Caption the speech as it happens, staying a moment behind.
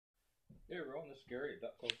Hey everyone, this is Gary at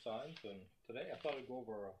Duck Code Signs, and today I thought I'd go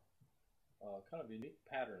over a kind of unique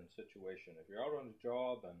pattern situation. If you're out on a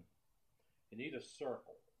job and you need a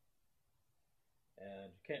circle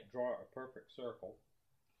and you can't draw a perfect circle,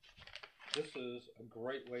 this is a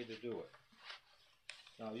great way to do it.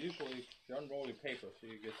 Now usually if you unroll your paper, so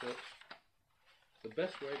you get this, the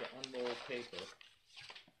best way to unroll paper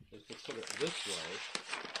is to put it this way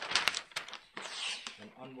and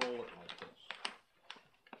unroll it like this.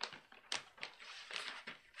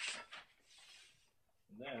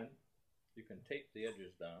 Then you can tape the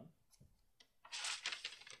edges down,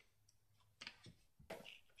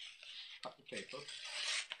 cut the paper,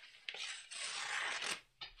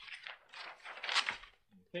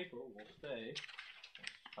 and the paper will stay,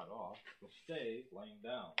 once it's cut off, will stay laying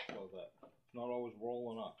down so that it's not always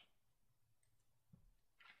rolling up.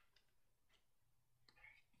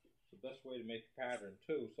 It's the best way to make a pattern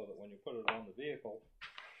too, so that when you put it on the vehicle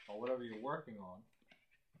or whatever you're working on,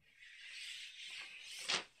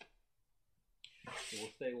 it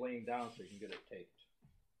will stay laying down so you can get it taped.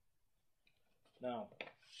 Now,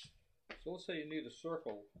 so let's say you need a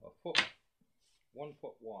circle a foot, 1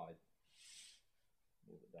 foot wide.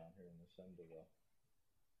 Move it down here in this end of the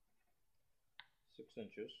 6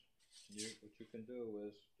 inches. What you can do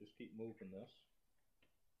is just keep moving this,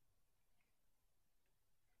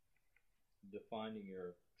 defining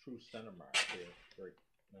your true center mark here right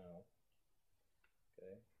now.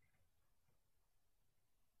 Okay.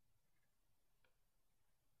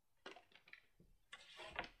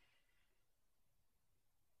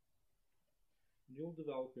 You'll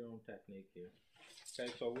develop your own technique here.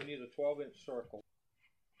 Okay, so we need a 12-inch circle.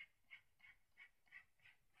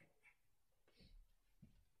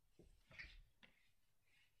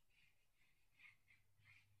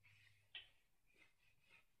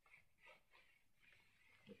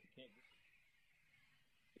 If you can't,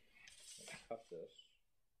 let's cut this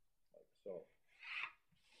like so.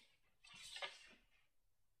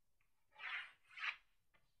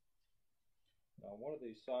 Now one of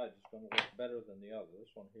these sides is going to look better than the other. This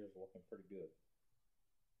one here is looking pretty good.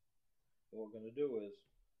 What we're going to do is,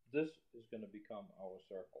 this is going to become our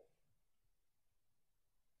circle.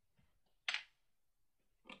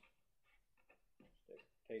 Let's take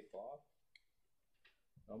the tape off.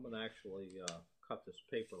 I'm going to actually cut this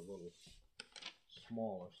paper a little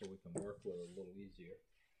smaller so we can work with it a little easier.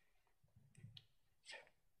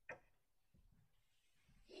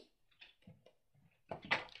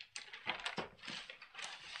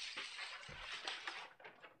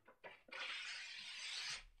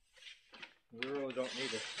 We really don't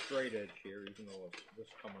need a straight edge here, even though it's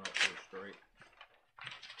just coming out pretty straight.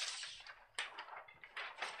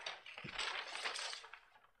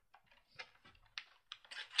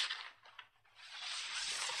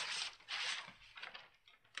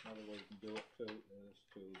 Another way you can do it too is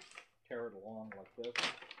to tear it along like this.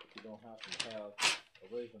 If you don't happen to have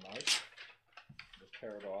a razor knife, just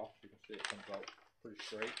tear it off. You can see it comes out pretty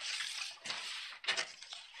straight.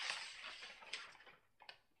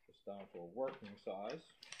 Down to a working size.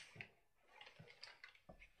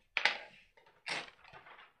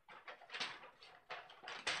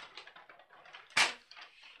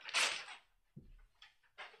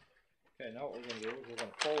 Okay, now what we're going to do is we're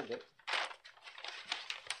going to fold it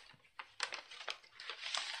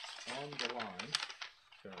on the line.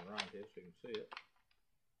 Turn it around here so you can see it.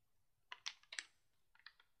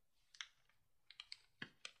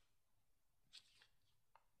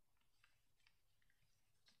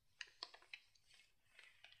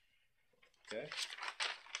 Okay,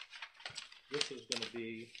 this is going to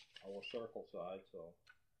be our circle side, so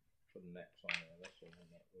put an X on there. That's the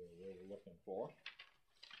one that we're really looking for.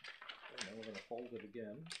 And then we're going to fold it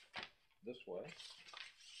again this way.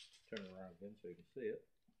 Turn it around again so you can see it.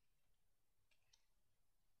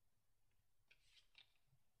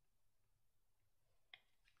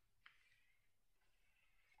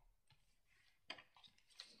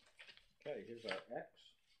 Okay, here's our X.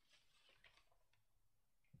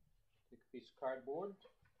 Take a piece of cardboard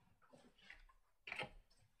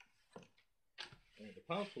and the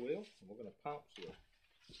pounce wheel, and we're going to pounce it.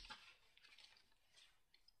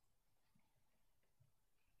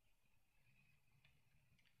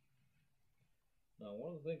 Now,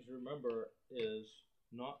 one of the things to remember is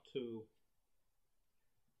not to,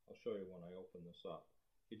 I'll show you when I open this up.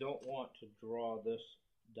 You don't want to draw this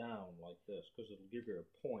down like this because it'll give you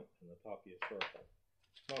a point in the top of your circle.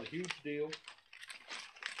 It's not a huge deal,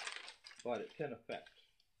 but it can affect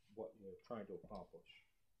what you're trying to accomplish.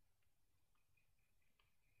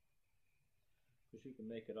 Because you can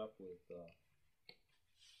make it up with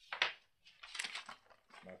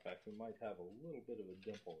Matter of fact, we might have a little bit of a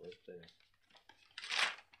dimple right there.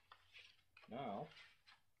 Now,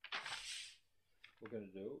 what we're going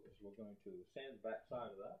to do is we're going to sand the back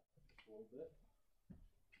side of that just a little bit.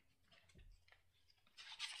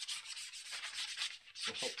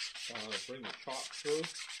 We'll help bring the chalk through.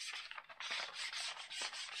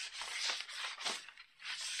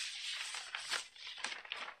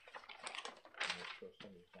 Make sure some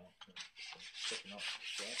of these aren't sticking up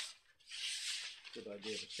like that. Good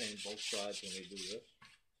idea to sand both sides when we do this.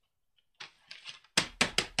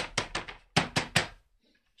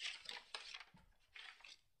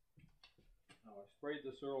 Now I sprayed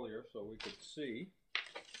this earlier so we could see.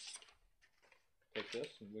 Take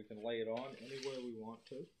this and we can lay it on anywhere we want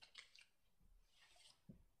to.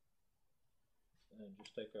 And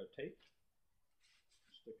just take our tape,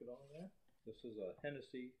 stick it on there. This is a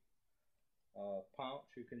Hennessy pouch.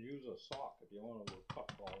 You can use a sock if you want to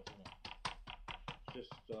cut balls in it.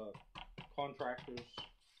 Just contractor's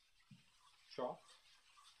chalk.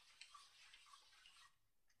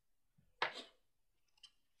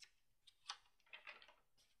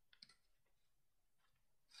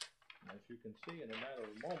 As you can see, in a matter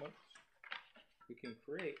of moments, we can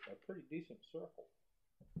create a pretty decent circle.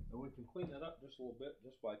 And we can clean it up just a little bit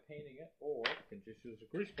just by painting it, or we can just use a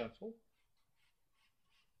grease pencil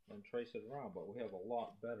and trace it around, but we have a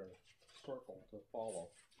lot better circle to follow.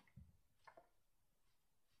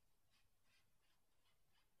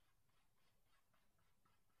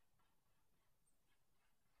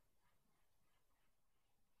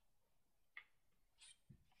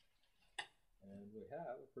 And we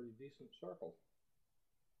have a pretty decent circle.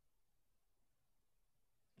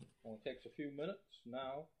 Only takes a few minutes.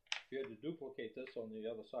 Now, if you had to duplicate this on the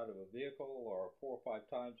other side of a vehicle, or 4 or 5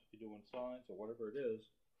 times if you're doing signs or whatever it is,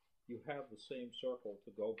 you have the same circle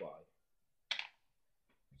to go by.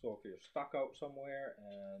 So if you're stuck out somewhere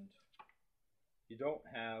and you don't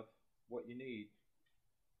have what you need,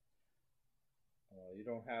 you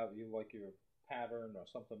don't have like your pattern or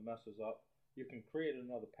something messes up, you can create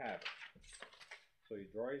another pattern. So you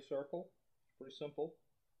draw your circle, pretty simple.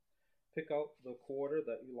 Pick out the quarter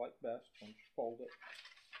that you like best. Once you fold it,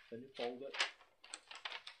 then you fold it.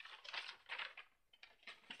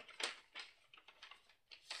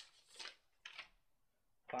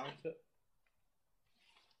 Bounce it.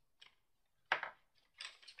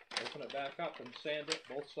 Open it back up and sand it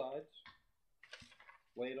both sides.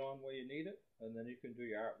 Lay it on where you need it, and then you can do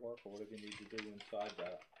your artwork or whatever you need to do inside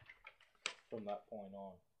that from that point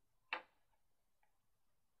on.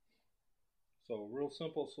 So a real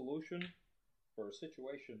simple solution for a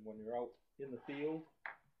situation when you're out in the field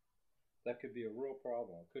that could be a real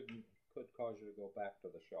problem. It could cause you to go back to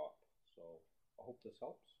the shop. So I hope this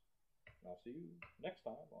helps, and I'll see you next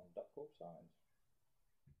time on Duck Cove Signs.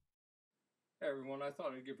 Hey everyone, I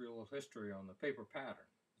thought I'd give you a little history on the paper pattern.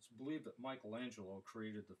 It's believed that Michelangelo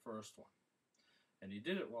created the first one, and he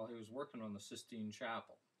did it while he was working on the Sistine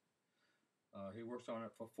Chapel. He worked on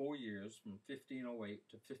it for 4 years, from 1508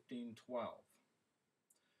 to 1512.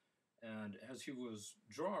 And as he was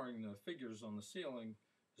drawing the figures on the ceiling,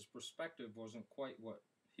 his perspective wasn't quite what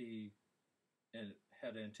he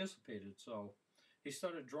had anticipated. So he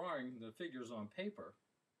started drawing the figures on paper,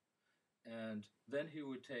 and then he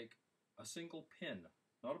would take a single pin,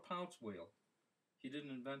 not a pounce wheel. He didn't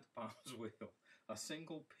invent the pounce wheel. A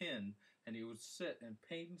single pin, and he would sit and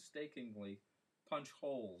painstakingly punch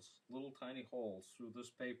holes, little tiny holes, through this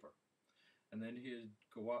paper. And then he'd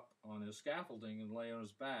go up on his scaffolding and lay on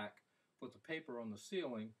his back, put the paper on the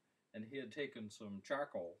ceiling, and he had taken some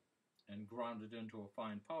charcoal and ground it into a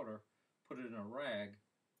fine powder, put it in a rag,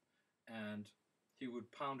 and he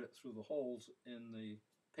would pound it through the holes in the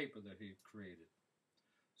paper that he had created.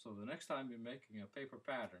 So the next time you're making a paper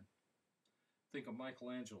pattern, think of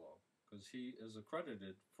Michelangelo, because he is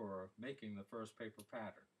accredited for making the first paper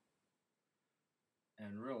pattern.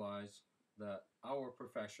 And realize that our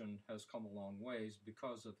profession has come a long ways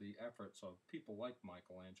because of the efforts of people like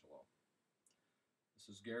Michelangelo.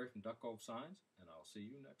 This is Gary from Duck Cove Signs, and I'll see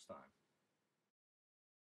you next time.